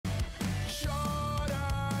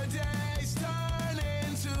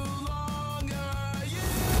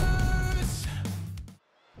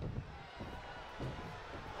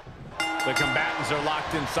The combatants are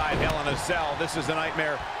locked inside Hell in a Cell. This is a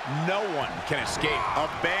nightmare no one can escape.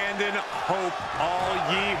 Abandon hope, all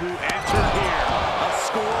ye who enter here. A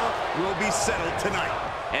score will be settled tonight.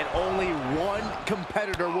 And only one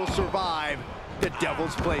competitor will survive the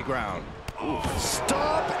Devil's Playground. Ooh.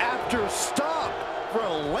 Stop after stop.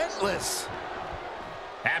 Relentless.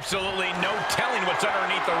 Absolutely no telling what's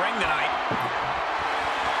underneath the ring tonight.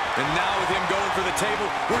 And now with him going for the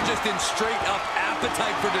table, we're just in straight-up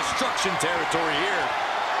appetite for destruction territory here.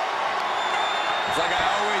 It's like I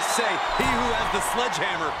always say, he who has the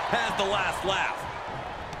sledgehammer has the last laugh.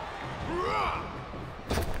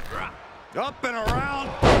 Up and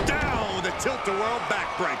around, down with a tilt-a-whirl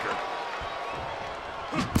backbreaker.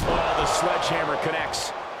 Oh, the sledgehammer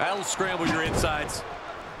connects. That'll scramble your insides.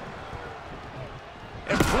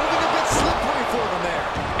 And proving a bit slippery for them there.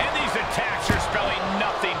 And these attacks are spelling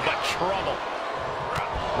nothing but trouble.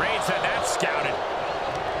 Reigns had that scouted.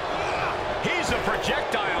 He's a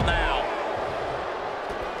projectile now.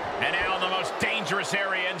 And now in the most dangerous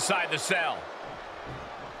area inside the cell.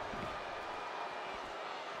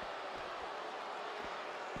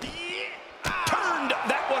 Turned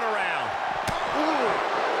that one around.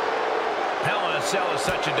 Hell in a Cell is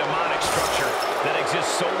such a demonic structure that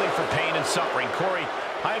exists solely for pain and suffering. Corey,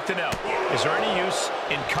 I have to know, is there any use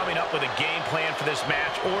in coming up with a game plan for this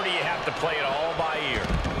match, or do you have to play it all by ear?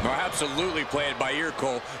 No, absolutely play it by ear,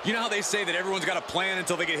 Cole. You know how they say that everyone's got a plan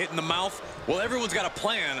until they get hit in the mouth? Well, everyone's got a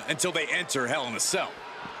plan until they enter Hell in a Cell.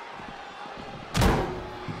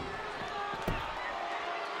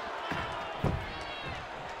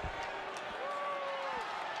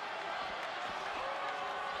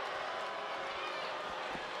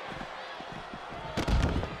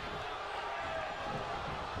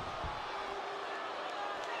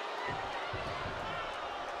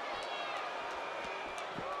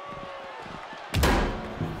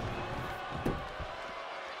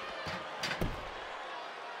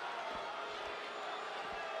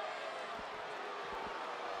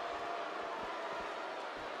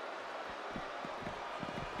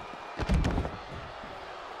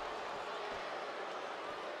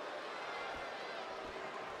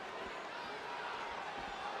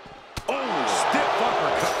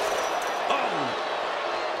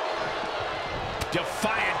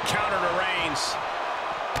 Defiant counter to Reigns.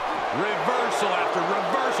 Reversal after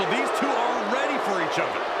reversal. These two are ready for each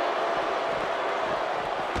other.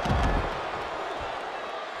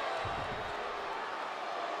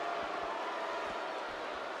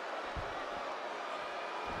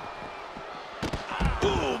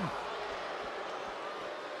 Boom.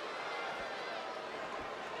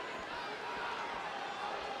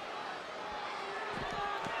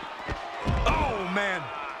 Oh, man.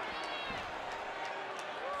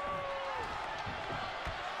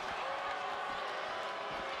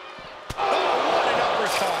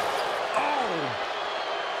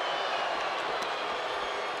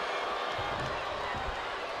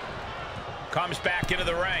 Comes back into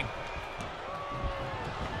the ring.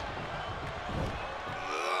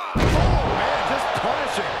 Oh, man, just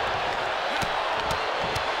punishing.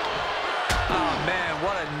 Oh, man,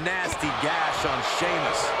 what a nasty gash on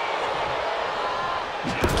Sheamus.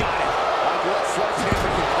 Got it. Like what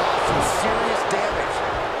sledgehammer can cause some serious damage.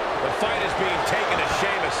 The fight is being taken to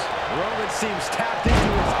Sheamus. Roman seems tapped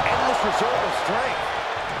into his endless reserve of strength.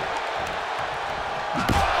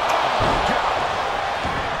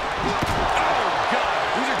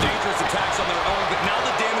 Attacks on their own, but now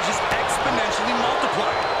the damage is exponentially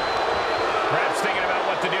multiplied. Perhaps thinking about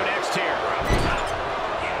what to do next here.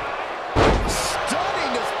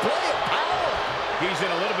 Stunning display of power. He's in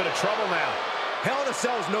a little bit of trouble now. Hell in a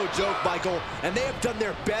Cell is no joke, Michael, and they have done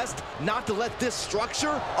their best not to let this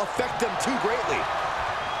structure affect them too greatly.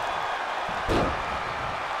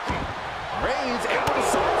 Reigns able to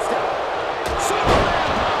sidestep. Superman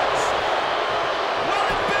punch! Will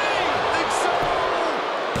it be? Think so.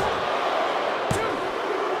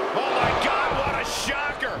 Oh my God, what a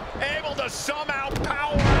shocker! Able to somehow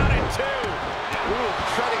power out in two. Ooh,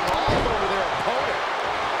 treading all over their opponent.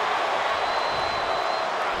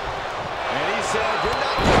 And he said, "You're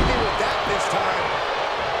not getting me with that this time."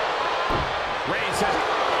 Reigns has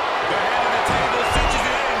The head of the table cinches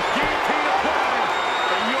it in. Guillotine applied.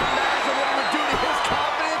 And you imagine what it would do to his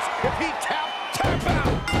confidence?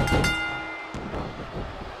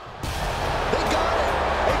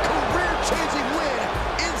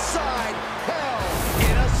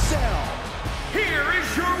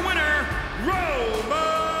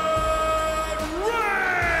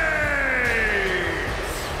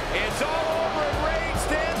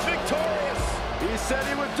 He said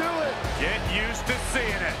he would do it. Get used to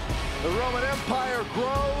seeing it. The Roman Empire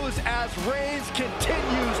grows as Reigns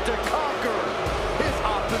continues to conquer his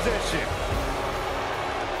opposition.